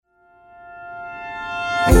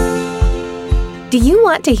Do you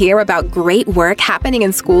want to hear about great work happening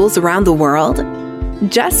in schools around the world?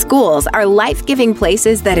 Just Schools are life-giving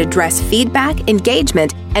places that address feedback,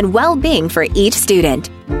 engagement, and well-being for each student.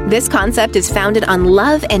 This concept is founded on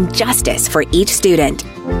love and justice for each student.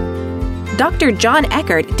 Dr. John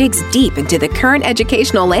Eckert digs deep into the current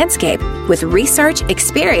educational landscape with research,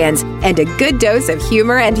 experience, and a good dose of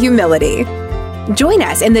humor and humility. Join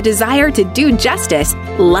us in the desire to do justice,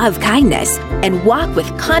 love kindness, and walk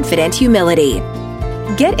with confident humility.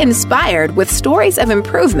 Get inspired with stories of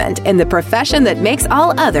improvement in the profession that makes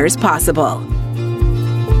all others possible.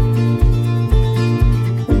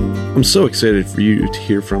 I'm so excited for you to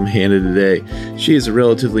hear from Hannah today. She is a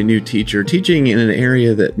relatively new teacher, teaching in an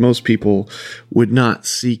area that most people would not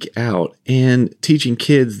seek out, and teaching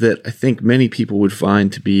kids that I think many people would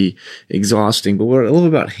find to be exhausting. But what I love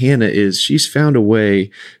about Hannah is she's found a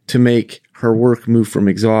way to make her work move from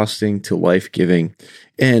exhausting to life-giving.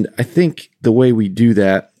 And I think the way we do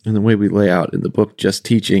that and the way we lay out in the book, Just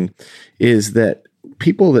Teaching, is that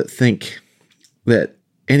people that think that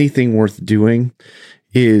anything worth doing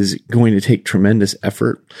is going to take tremendous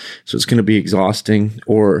effort, so it's going to be exhausting,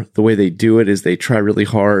 or the way they do it is they try really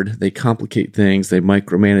hard, they complicate things, they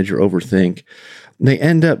micromanage or overthink, and they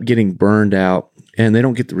end up getting burned out and they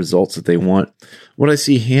don't get the results that they want. What I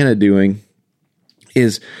see Hannah doing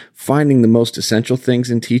is finding the most essential things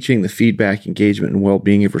in teaching, the feedback, engagement, and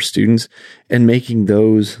well-being of her students, and making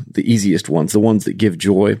those the easiest ones, the ones that give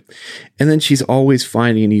joy. And then she's always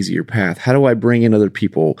finding an easier path. How do I bring in other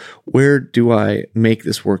people? Where do I make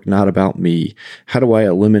this work not about me? How do I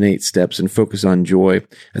eliminate steps and focus on joy?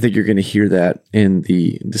 I think you're going to hear that in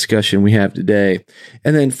the discussion we have today.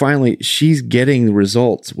 And then finally, she's getting the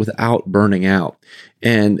results without burning out.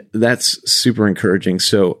 And that's super encouraging.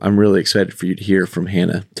 So I'm really excited for you to hear from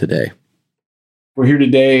Hannah today. We're here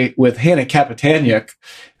today with Hannah Kapitaniuk,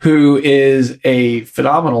 who is a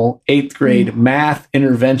phenomenal 8th grade math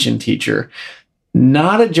intervention teacher.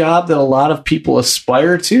 Not a job that a lot of people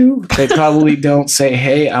aspire to. They probably don't say,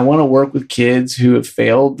 hey, I want to work with kids who have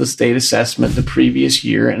failed the state assessment the previous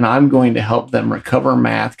year, and I'm going to help them recover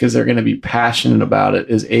math because they're going to be passionate about it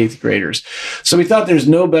as 8th graders. So we thought there's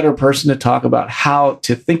no better person to talk about how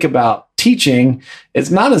to think about teaching.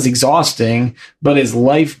 It's not as exhausting, but as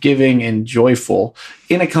life-giving and joyful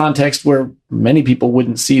in a context where many people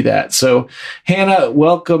wouldn't see that. So Hannah,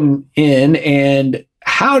 welcome in. And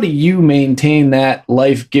how do you maintain that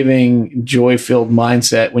life-giving, joy-filled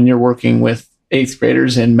mindset when you're working with 8th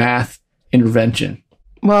graders in math intervention?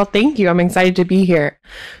 Well, thank you. I'm excited to be here.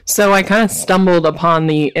 So I kind of stumbled upon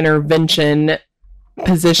the intervention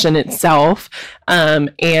position itself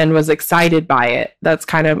and was excited by it. That's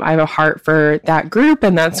kind of, I have a heart for that group,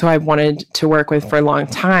 and that's who I've wanted to work with for a long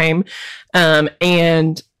time.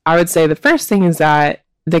 And I would say the first thing is that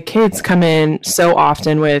the kids come in so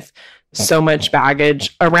often with so much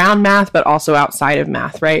baggage around math, but also outside of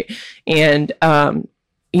math, right? And,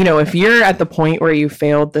 if you're at the point where you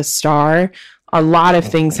failed the STAR, a lot of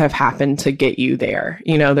things have happened to get you there.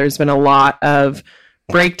 There's been a lot of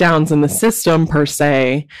breakdowns in the system per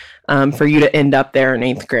se, for you to end up there in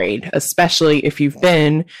 8th grade, especially if you've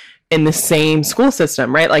been in the same school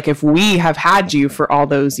system, right? Like if we have had you for all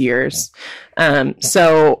those years.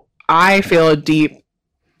 So I feel a deep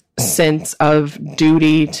sense of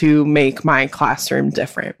duty to make my classroom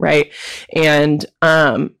different, right? And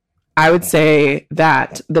I would say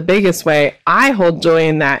that the biggest way I hold joy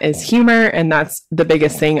in that is humor, and that's the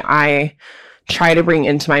biggest thing I try to bring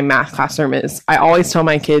into my math classroom. Is I always tell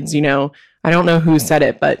my kids, I don't know who said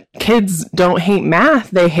it, but kids don't hate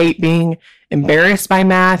math. They hate being embarrassed by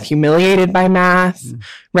math, humiliated by math,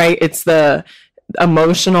 right? It's the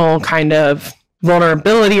emotional kind of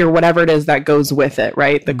vulnerability or whatever it is that goes with it,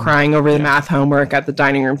 right? The crying over the math homework at the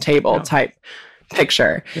dining room table type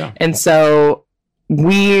picture. Yeah. And so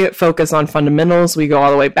we focus on fundamentals. We go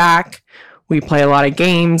all the way back. We play a lot of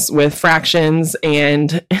games with fractions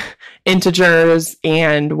and integers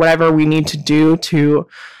and whatever we need to do to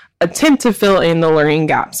attempt to fill in the learning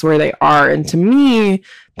gaps where they are. And to me,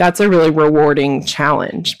 that's a really rewarding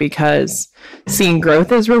challenge, because seeing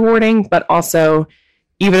growth is rewarding, but also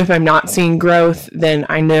even if I'm not seeing growth, then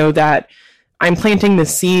I know that I'm planting the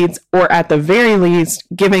seeds, or at the very least,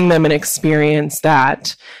 giving them an experience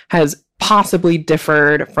that has possibly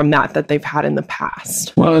differed from that they've had in the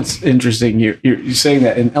past. Well, it's interesting. You're saying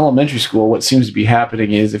that in elementary school, what seems to be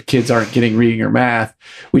happening is if kids aren't getting reading or math,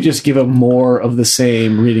 we just give them more of the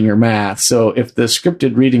same reading or math. So if the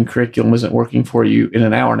scripted reading curriculum isn't working for you in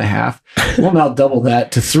an hour and a half, we'll now double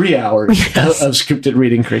that to 3 hours Yes. of scripted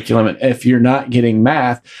reading curriculum. And if you're not getting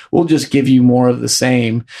math, we'll just give you more of the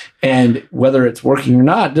same. And whether it's working or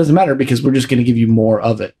not, it doesn't matter because we're just going to give you more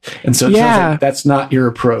of it. And so it sounds like that's not your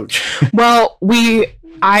approach. Well,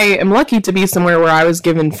 I am lucky to be somewhere where I was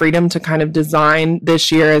given freedom to kind of design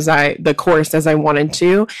this year the course as I wanted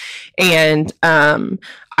to. And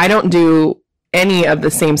I don't do any of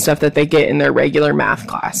the same stuff that they get in their regular math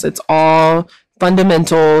class. It's all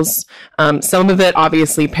fundamentals. Some of it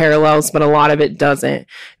obviously parallels, but a lot of it doesn't.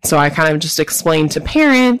 So I kind of just explained to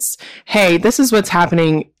parents, hey, this is what's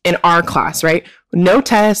happening in our class, right? No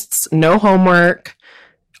tests, no homework,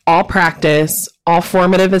 all practice, all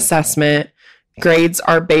formative assessment. Grades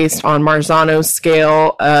are based on Marzano's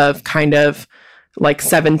scale of kind of like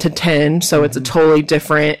 7 to 10. So it's a totally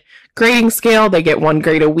different grading scale. They get 1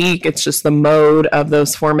 grade a week. It's just the mode of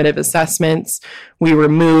those formative assessments. We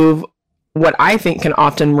remove what I think can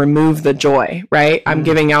often remove the joy, right? I'm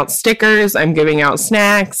giving out stickers, I'm giving out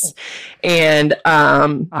snacks, and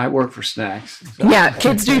I work for snacks. So. Yeah,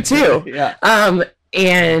 kids do too. Yeah. I'm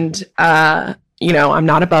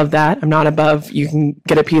not above that. I'm not above you can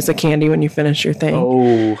get a piece of candy when you finish your thing.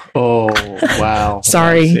 Oh, wow.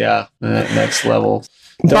 Sorry. Next level.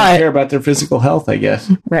 Don't care about their physical health, I guess.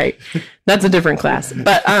 Right. That's a different class.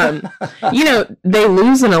 But, they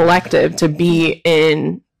lose an elective to be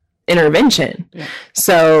in intervention. Yeah.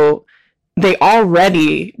 So they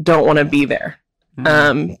already don't want to be there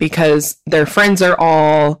because their friends are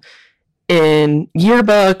all in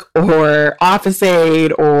yearbook or office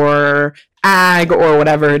aid or ag or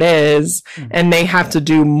whatever it is, and they have to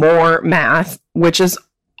do more math, which is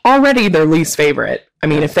already their least favorite. I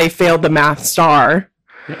mean, if they failed the math star,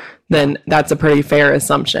 then that's a pretty fair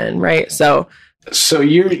assumption, right? So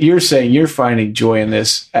you're saying you're finding joy in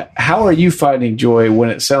this. How are you finding joy when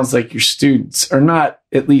it sounds like your students are not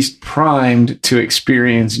at least primed to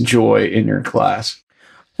experience joy in your class?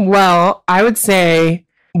 Well, I would say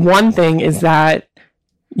one thing is that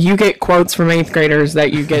you get quotes from 8th graders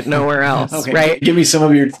that you get nowhere else, okay, right? Give me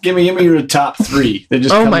your top 3 that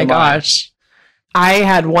just. Oh my gosh. I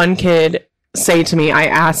had one kid say to me, I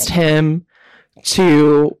asked him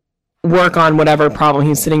to work on whatever problem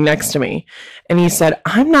he's sitting next to me. And he said,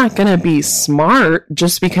 I'm not going to be smart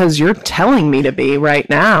just because you're telling me to be right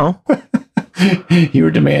now. You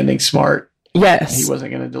were demanding smart. Yes. He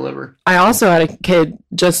wasn't going to deliver. I also had a kid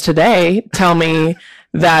just today tell me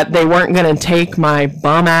that they weren't going to take my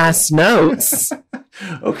bum ass notes.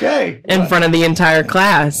 Okay. In front of the entire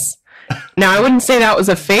class. Now, I wouldn't say that was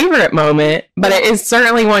a favorite moment, but it is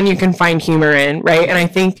certainly one you can find humor in, right? And I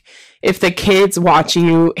think if the kids watch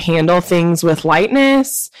you handle things with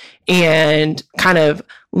lightness and kind of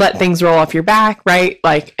let things roll off your back, right?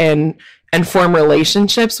 Like, and form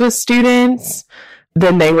relationships with students,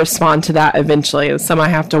 then they respond to that eventually. Some I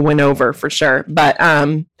have to win over for sure. But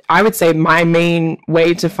I would say my main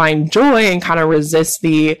way to find joy and kind of resist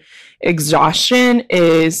the exhaustion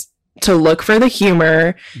is to look for the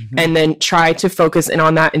humor and then try to focus in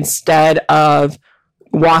on that instead of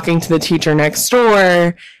walking to the teacher next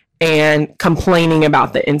door and complaining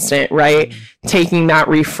about the incident, right? Taking that,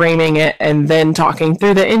 reframing it, and then talking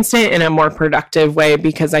through the incident in a more productive way,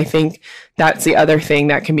 because I think that's the other thing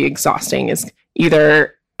that can be exhausting is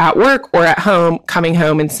either at work or at home, coming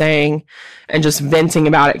home and saying, and just venting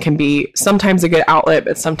about it can be sometimes a good outlet,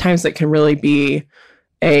 but sometimes it can really be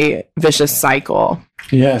a vicious cycle.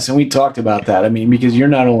 Yes, and we talked about that. I mean, because you're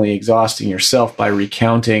not only exhausting yourself by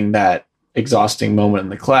recounting that exhausting moment in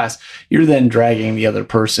the class, you're then dragging the other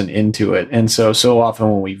person into it. And so often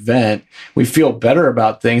when we vent, we feel better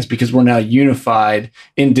about things because we're now unified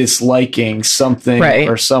in disliking something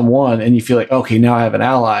or someone. And you feel like, okay, now I have an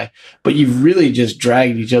ally, but you've really just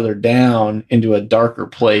dragged each other down into a darker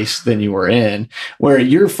place than you were in, where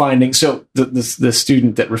you're finding, so the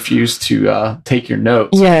student that refused to take your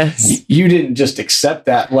notes. Yes. You didn't just accept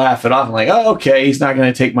that, laugh it off and like, oh, okay, he's not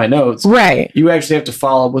going to take my notes. Right. You actually have to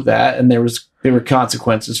follow up with that. And there were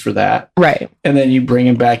consequences for that. Right. And then you bring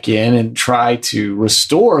him back in and try to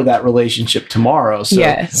restore that relationship tomorrow. So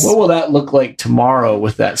yes. What will that look like tomorrow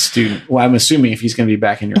with that student? Well, I'm assuming if he's going to be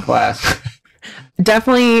back in your class.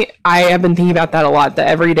 Definitely. I have been thinking about that a lot. The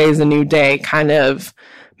every day is a new day kind of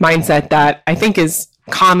mindset that I think is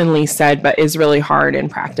commonly said, but is really hard in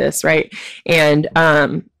practice. Right. And,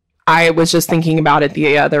 I was just thinking about it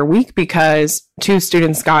the other week because 2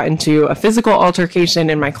 students got into a physical altercation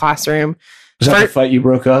in my classroom. Was that the fight you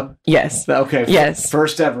broke up? Yes. Okay. Yes.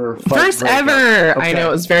 First ever fight. First ever. Okay. I know,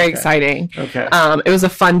 it was very exciting. Okay. It was a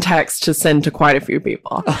fun text to send to quite a few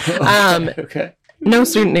people. Okay. No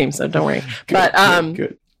student names, so don't worry. Good, but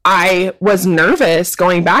good. I was nervous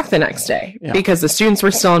going back the next day because the students were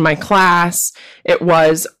still in my class. It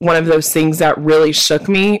was one of those things that really shook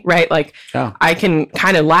me, right? Like I can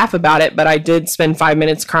kind of laugh about it, but I did spend 5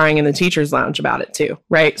 minutes crying in the teacher's lounge about it too,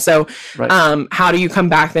 right? So how do you come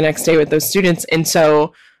back the next day with those students? And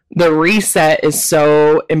so the reset is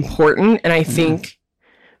so important. And I think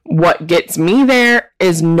what gets me there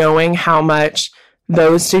is knowing how much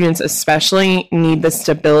those students especially need the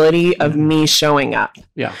stability of me showing up.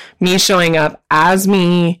 Yeah. Me showing up as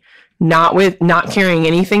me, not carrying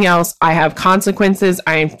anything else. I have consequences.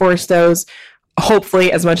 I enforce those. Hopefully,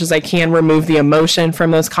 as much as I can, remove the emotion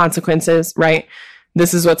from those consequences, right?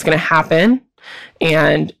 This is what's going to happen.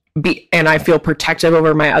 And I feel protective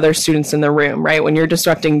over my other students in the room, right? When you're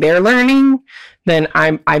disrupting their learning, then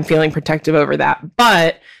I'm feeling protective over that.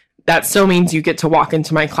 But that still means you get to walk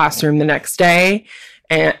into my classroom the next day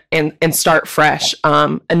and start fresh,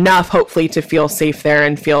 enough hopefully to feel safe there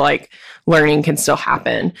and feel like learning can still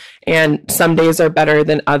happen. And some days are better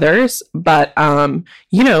than others, but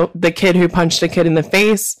the kid who punched a kid in the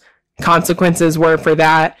face, consequences were for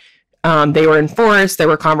that. They were enforced. There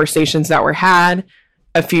were conversations that were had.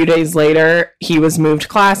 A few days later, he was moved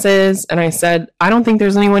classes, and I said, I don't think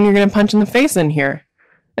there's anyone you're going to punch in the face in here.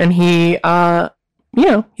 And he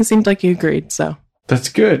seemed like he agreed. So that's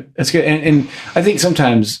good. That's good. And I think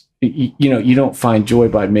sometimes, you don't find joy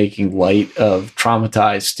by making light of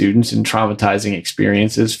traumatized students and traumatizing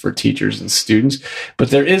experiences for teachers and students.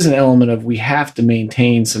 But there is an element of we have to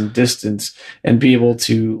maintain some distance and be able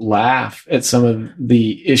to laugh at some of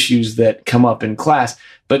the issues that come up in class,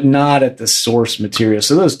 but not at the source material.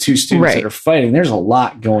 So those 2 students that are fighting, there's a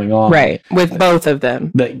lot going on. Right. With both of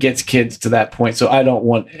them. That gets kids to that point. So I don't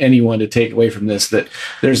want anyone to take away from this that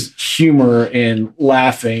there's humor in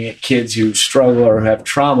laughing at kids who struggle or have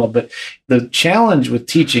trauma. But the challenge with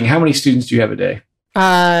teaching, how many students do you have a day?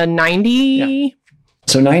 90. Yeah.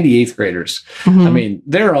 So 90 8th graders. I mean,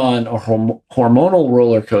 they're on a hormonal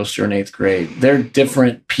roller coaster in 8th grade. They're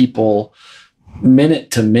different people minute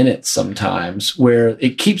to minute sometimes, where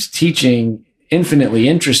it keeps teaching infinitely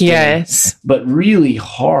interesting, but really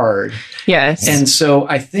hard. Yes. And so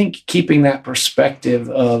I think keeping that perspective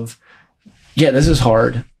of, this is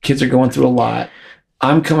hard. Kids are going through a lot.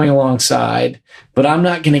 I'm coming alongside, but I'm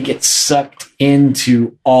not going to get sucked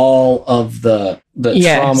into all of the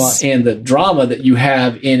trauma and the drama that you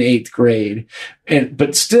have in 8th grade,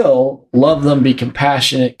 but still love them, be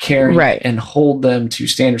compassionate, caring, and hold them to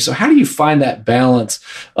standards. So how do you find that balance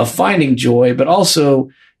of finding joy, but also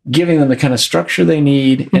giving them the kind of structure they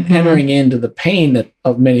need and entering into the pain that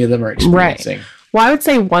many of them are experiencing? Right. Well, I would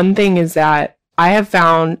say one thing is that I have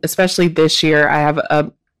found, especially this year, I have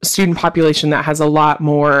a student population that has a lot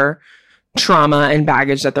more trauma and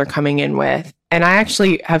baggage that they're coming in with. And I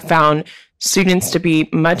actually have found students to be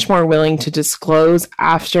much more willing to disclose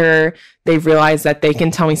after they've realized that they can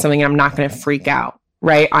tell me something and I'm not going to freak out,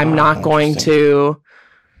 right? I'm not going to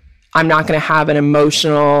have an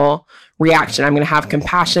emotional reaction. I'm going to have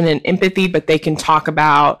compassion and empathy, but they can talk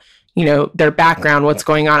about, their background, what's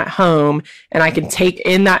going on at home, and I can take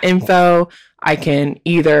in that info. I can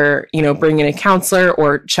either, bring in a counselor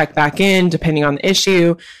or check back in depending on the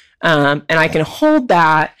issue. And I can hold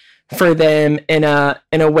that for them in a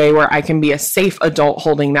way where I can be a safe adult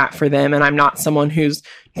holding that for them. And I'm not someone who's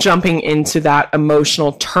jumping into that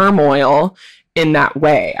emotional turmoil in that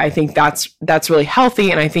way. I think that's really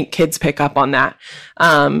healthy. And I think kids pick up on that.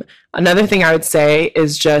 Another thing I would say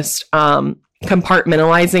is just,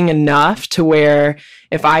 compartmentalizing enough to where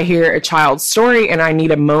if I hear a child's story and I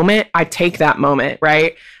need a moment, I take that moment,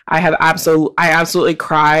 right? I absolutely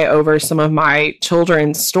cry over some of my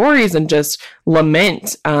children's stories and just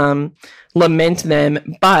lament them,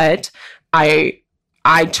 but I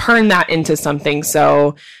turn that into something.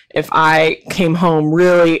 So if I came home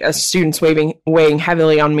really a student's weighing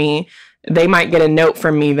heavily on me, they might get a note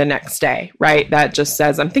from me the next day, right? That just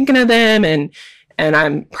says, I'm thinking of them and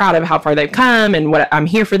I'm proud of how far they've come and what I'm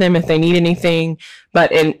here for them if they need anything,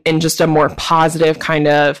 but in just a more positive kind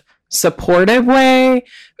of supportive way,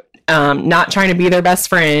 not trying to be their best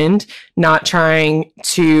friend, not trying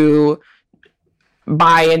to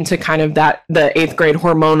buy into kind of the 8th grade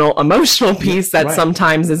hormonal emotional piece that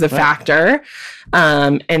sometimes is a factor.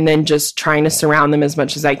 And then just trying to surround them as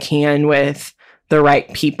much as I can with the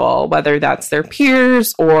right people, whether that's their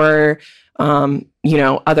peers or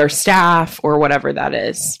other staff or whatever that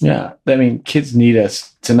is. Yeah. I mean, kids need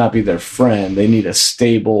us to not be their friend. They need a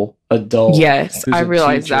stable adult. Yes. I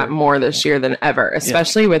realize that more this year than ever,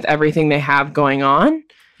 especially with everything they have going on.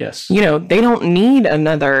 Yes. They don't need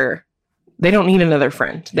another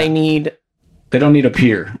friend. Yeah. They don't need a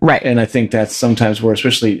peer. Right. And I think that's sometimes where,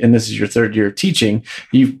 especially, and this is your third year of teaching,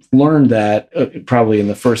 you've learned that probably in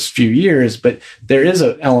the first few years, but there is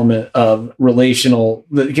an element of relational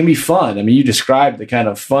that can be fun. I mean, you described the kind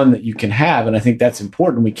of fun that you can have, and I think that's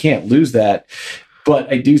important. We can't lose that. But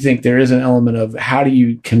I do think there is an element of how do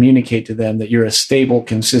you communicate to them that you're a stable,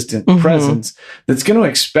 consistent presence that's going to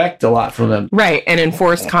expect a lot from them. Right. And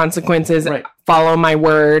enforce consequences, follow my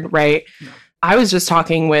word, right? Yeah. I was just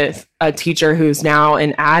talking with a teacher who's now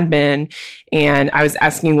in admin, and I was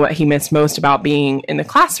asking what he missed most about being in the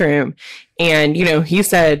classroom. And, he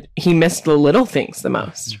said he missed the little things the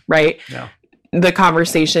most, right? Yeah. The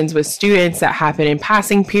conversations with students that happen in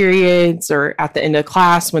passing periods or at the end of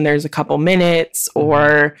class when there's a couple minutes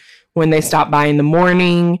or when they stop by in the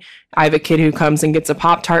morning. I have a kid who comes and gets a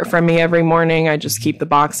Pop-Tart from me every morning. I just keep the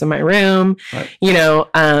box in my room, so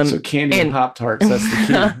candy and Pop-Tarts, that's the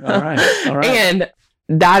key. All right. And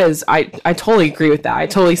that is, I totally agree with that. I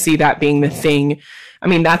totally see that being the thing. I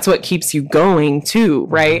mean, that's what keeps you going too,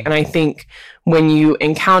 right? And I think when you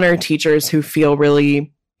encounter teachers who feel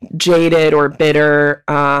really jaded or bitter,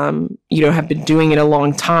 have been doing it a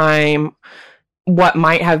long time, what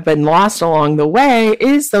might have been lost along the way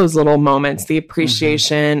is those little moments, the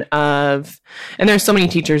appreciation of, and there's so many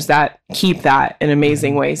teachers that keep that in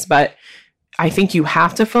amazing ways, but I think you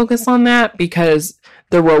have to focus on that because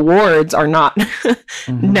the rewards are not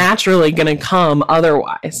naturally going to come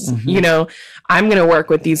otherwise. I'm going to work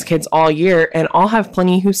with these kids all year and I'll have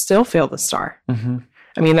plenty who still fail the STAR.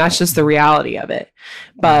 I mean, that's just the reality of it.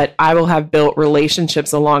 But I will have built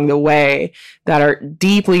relationships along the way that are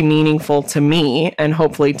deeply meaningful to me and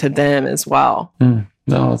hopefully to them as well. No,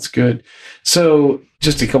 that's good. So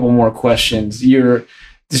just a couple more questions. This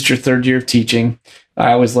is your third year of teaching.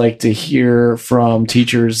 I always like to hear from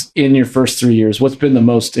teachers in your first 3 years. What's been the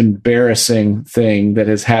most embarrassing thing that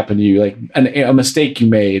has happened to you? Like a mistake you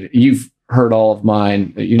made. You've heard all of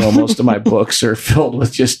mine. Most of my books are filled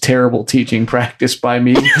with just terrible teaching practice by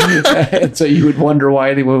me. And so you would wonder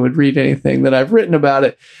why anyone would read anything that I've written about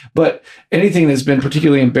it. But anything that's been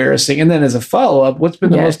particularly embarrassing. And then as a follow-up, what's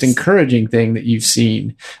been the most encouraging thing that you've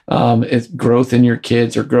seen? Is growth in your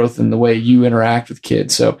kids or growth in the way you interact with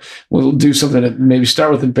kids. So we'll do something that maybe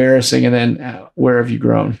start with embarrassing and then where have you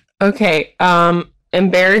grown? Okay.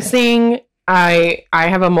 Embarrassing. I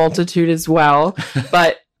have a multitude as well,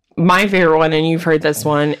 but my favorite one, and you've heard this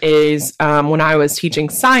one, is when I was teaching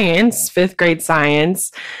science, fifth grade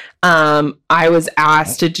science, I was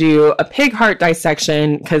asked to do a pig heart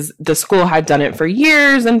dissection because the school had done it for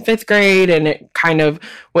years in fifth grade and it kind of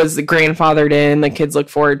was grandfathered in. The kids look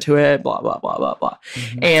forward to it, blah, blah, blah, blah, blah.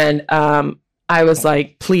 And I was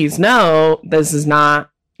like, please, no, this is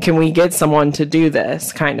not, can we get someone to do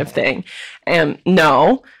this kind of thing? And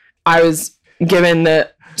no, I was given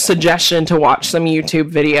the suggestion to watch some YouTube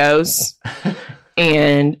videos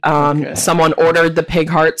and someone ordered the pig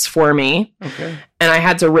hearts for me and I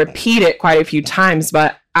had to repeat it quite a few times,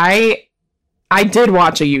 but I did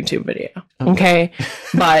watch a YouTube video. Okay.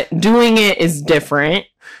 But doing it is different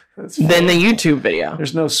than the YouTube video.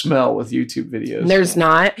 There's no smell with YouTube videos. There's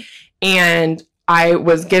not. And I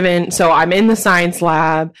was given, so I'm in the science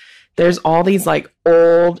lab. There's all these like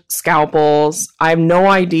old scalpels. I have no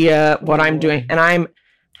idea what I'm doing. And I'm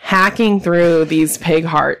hacking through these pig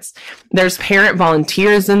hearts. There's parent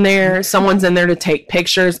volunteers in there. Someone's in there to take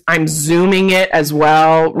pictures. I'm zooming it as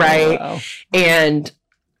well, right? Wow. And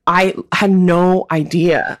I had no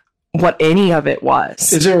idea what any of it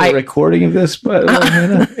was. Is there a recording of this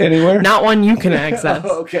anywhere? Not one you can access.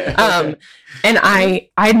 Okay. And I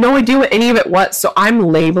had no idea what any of it was. So I'm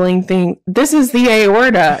labeling things. This is the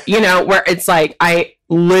aorta, where it's like I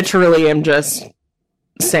literally am just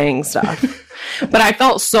saying stuff. But I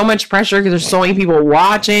felt so much pressure because there's so many people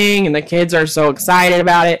watching and the kids are so excited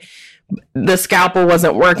about it. The scalpel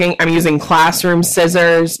wasn't working. I'm using classroom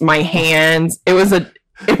scissors, my hands. It was a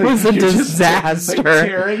disaster.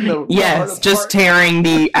 Just tearing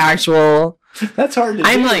the actual. That's hard to do.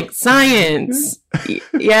 I'm like, science.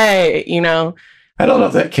 Yay, I don't know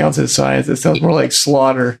if that counts as science. It sounds more like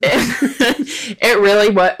slaughter. It really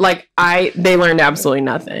was they learned absolutely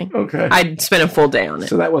nothing. Okay. I spent a full day on it.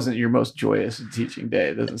 So that wasn't your most joyous teaching day.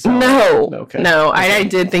 It doesn't sound No. Like okay. No. Okay. I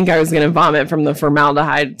did think I was going to vomit from the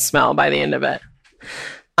formaldehyde smell by the end of it.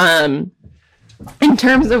 In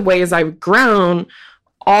terms of ways I've grown,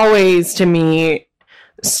 always to me,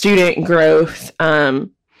 student growth,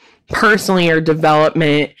 personally, or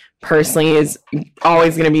development personally is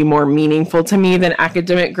always going to be more meaningful to me than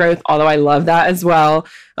academic growth, although I love that as well.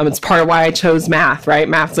 It's part of why I chose math, right?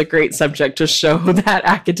 Math's a great subject to show that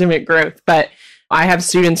academic growth. But I have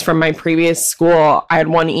students from my previous school. I had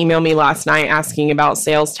one email me last night asking about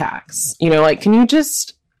sales tax. Like, can you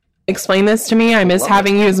just explain this to me? I miss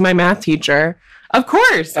having you as my math teacher. Of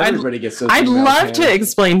course. Everybody gets those. I'd love to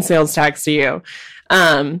explain sales tax to you.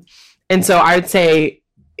 And so I would say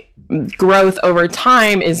growth over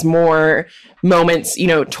time is more moments,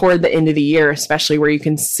 toward the end of the year, especially where you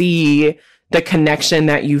can see the connection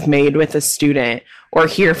that you've made with a student or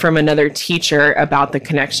hear from another teacher about the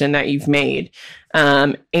connection that you've made.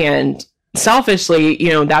 And selfishly,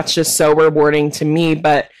 that's just so rewarding to me.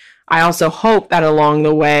 But I also hope that along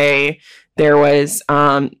the way, there was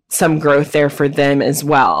some growth there for them as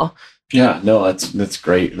well. Yeah, no, that's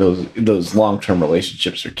great. Those long-term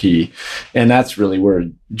relationships are key. And that's really where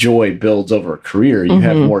joy builds over a career. You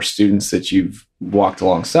have more students that you've walked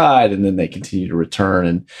alongside, and then they continue to return.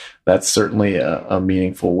 And that's certainly a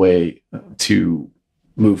meaningful way to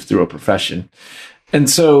move through a profession. And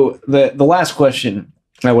so the last question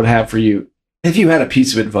I would have for you, if you had a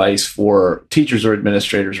piece of advice for teachers or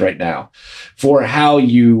administrators right now for how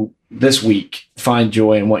you this week find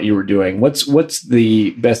joy in what you were doing, what's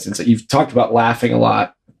the best insight? You've talked about laughing a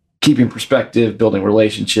lot, keeping perspective, building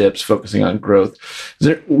relationships, focusing on growth.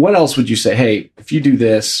 What else would you say? Hey, if you do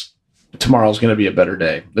this, tomorrow's going to be a better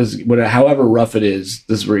day. However rough it is,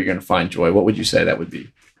 this is where you're going to find joy. What would you say that would be?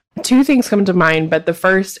 Two things come to mind, but the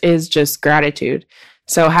first is just gratitude.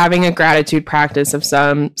 So having a gratitude practice of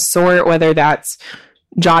some sort, whether that's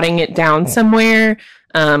jotting it down somewhere.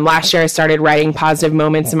 Last year I started writing positive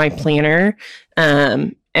moments in my planner,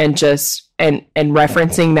 and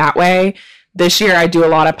referencing that way. This year I do a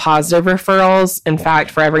lot of positive referrals. In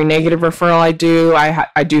fact, for every negative referral I do,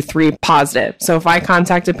 I do 3 positive. So if I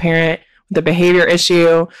contact a parent with a behavior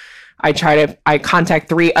issue, I contact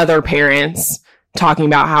 3 other parents talking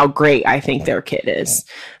about how great I think their kid is.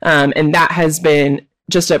 And that has been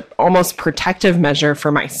just a almost protective measure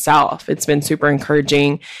for myself. It's been super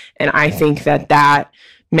encouraging. And I think that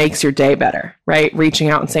makes your day better, right? Reaching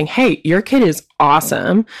out and saying, hey, your kid is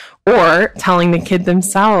awesome, or telling the kid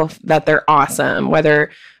themselves that they're awesome.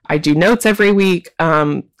 Whether I do notes every week,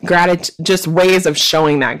 gratitude, just ways of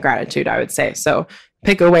showing that gratitude, I would say. So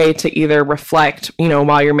pick a way to either reflect,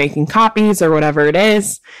 while you're making copies or whatever it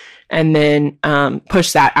is, and then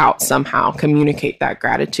push that out somehow, communicate that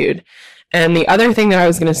gratitude. And the other thing that I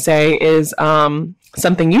was going to say is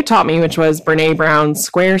something you taught me, which was Brene Brown's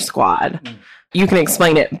Square Squad. You can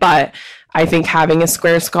explain it, but I think having a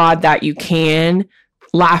square squad that you can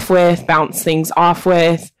laugh with, bounce things off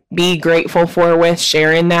with, be grateful for with,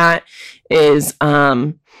 sharing that is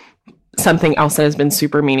something else that has been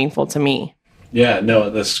super meaningful to me. Yeah, no,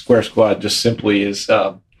 the Square Squad just simply is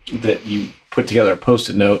that you put together a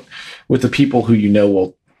Post-it note with the people who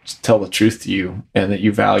will tell the truth to you and that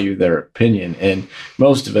you value their opinion. And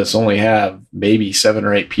most of us only have maybe 7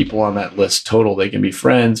 or 8 people on that list total. They can be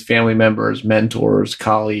friends, family members, mentors,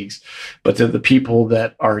 colleagues, but they're the people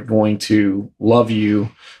that are going to love you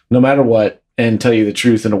no matter what and tell you the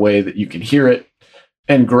truth in a way that you can hear it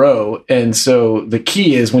and grow. And so the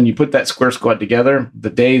key is when you put that Square Squad together, the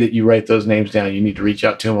day that you write those names down, you need to reach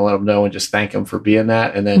out to them and let them know and just thank them for being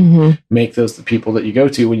that. And then make those the people that you go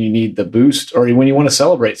to when you need the boost or when you want to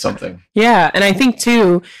celebrate something. Yeah. And I think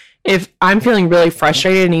too, if I'm feeling really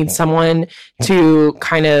frustrated and need someone to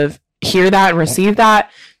kind of hear that and receive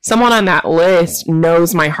that, someone on that list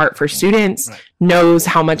knows my heart for students, right, knows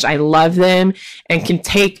how much I love them, and can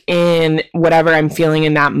take in whatever I'm feeling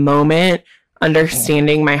in that moment,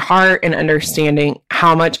 understanding my heart and understanding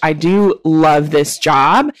how much I do love this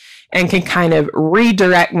job, and can kind of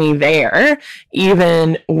redirect me there,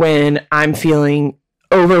 even when I'm feeling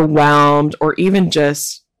overwhelmed or even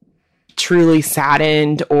just truly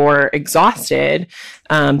saddened or exhausted.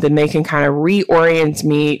 Then they can kind of reorient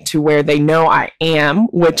me to where they know I am,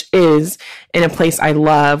 which is in a place I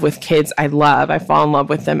love with kids I love. I fall in love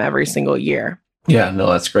with them every single year. Yeah,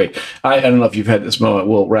 no, that's great. I don't know if you've had this moment.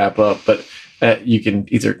 We'll wrap up, but you can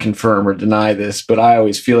either confirm or deny this, but I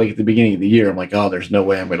always feel like at the beginning of the year, I'm like, oh, there's no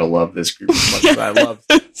way I'm going to love this group as much as I loved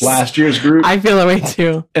last year's group. I feel that way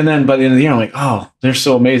too. And then by the end of the year, I'm like, oh, they're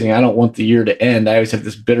so amazing. I don't want the year to end. I always have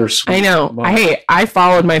this bittersweet. I know. I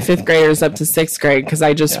followed my 5th graders up to 6th grade because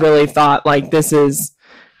I just really thought like this is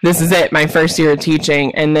this is it, my first year of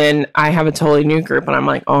teaching. And then I have a totally new group and I'm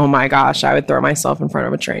like, oh my gosh, I would throw myself in front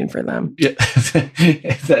of a train for them. Yeah.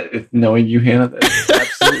 Knowing you, Hannah, that's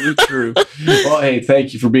absolutely true. Well, hey,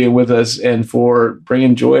 thank you for being with us and for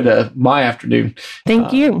bringing joy to my afternoon.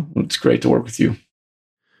 Thank you. It's great to work with you.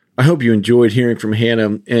 I hope you enjoyed hearing from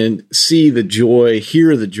Hannah and see the joy,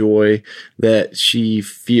 hear the joy that she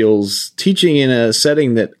feels teaching in a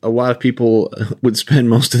setting that a lot of people would spend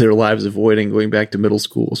most of their lives avoiding, going back to middle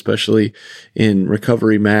school, especially in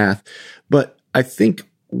recovery math. But I think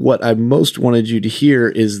what I most wanted you to hear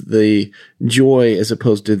is the joy as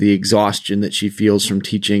opposed to the exhaustion that she feels from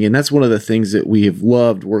teaching. And that's one of the things that we have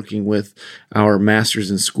loved working with our master's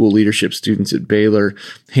in school leadership students at Baylor.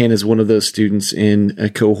 Hannah's one of those students in a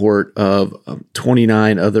cohort of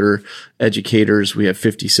 29 other educators. We have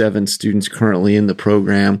 57 students currently in the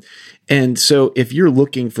program. And so if you're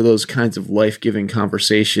looking for those kinds of life-giving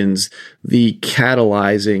conversations, the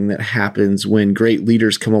catalyzing that happens when great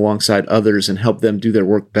leaders come alongside others and help them do their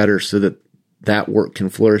work better so that that work can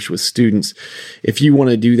flourish with students. If you want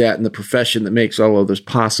to do that in the profession that makes all others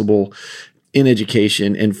possible in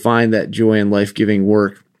education and find that joy in life-giving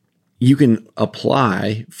work, you can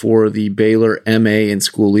apply for the Baylor MA in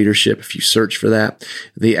School Leadership if you search for that.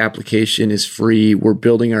 The application is free. We're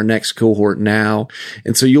building our next cohort now.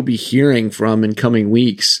 And so you'll be hearing from, in coming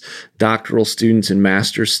weeks, doctoral students and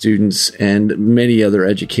master's students and many other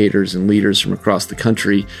educators and leaders from across the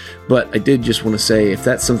country. But I did just want to say, if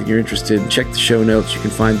that's something you're interested in, check the show notes. You can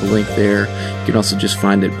find the link there. You can also just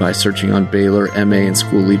find it by searching on Baylor MA in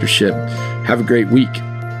School Leadership. Have a great week.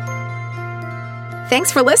 Thanks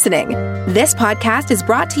for listening. This podcast is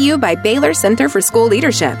brought to you by Baylor Center for School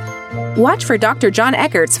Leadership. Watch for Dr. John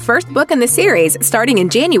Eckert's first book in the series starting in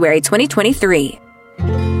January 2023.